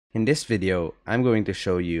In this video, I'm going to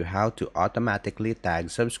show you how to automatically tag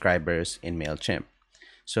subscribers in Mailchimp.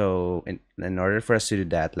 So in order for us to do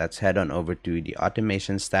that, let's head on over to the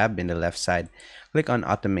Automations tab in the left side. Click on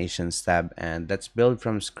Automations tab and let's build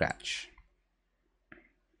from scratch.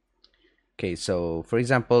 Okay, so for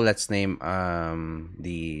example, let's name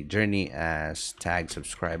the journey as tag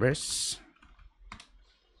subscribers.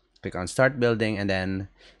 Click on start building, and then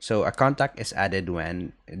so a contact is added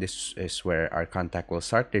when this is where our contact will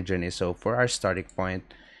start their journey. So for our starting point,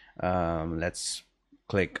 let's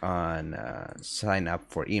click on sign up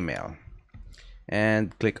for email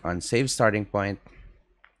and click on save starting point.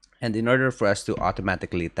 And in order for us to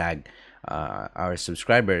automatically tag our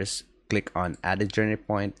subscribers, click on add a journey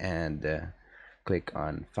point and click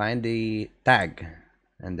on find the tag,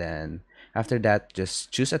 and then after that just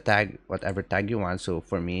choose a tag, whatever tag you want. So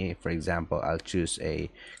for me, for example, I'll choose a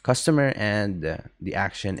customer, and the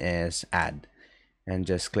action is add, and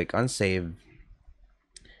just click on save.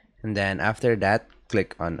 And then after that,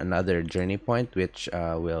 click on another journey point, which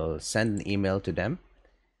will send an email to them.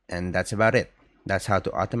 And that's about it. That's how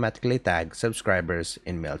to automatically tag subscribers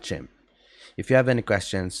in Mailchimp. If you have any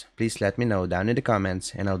questions, please let me know down in the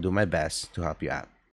comments and I'll do my best to help you out.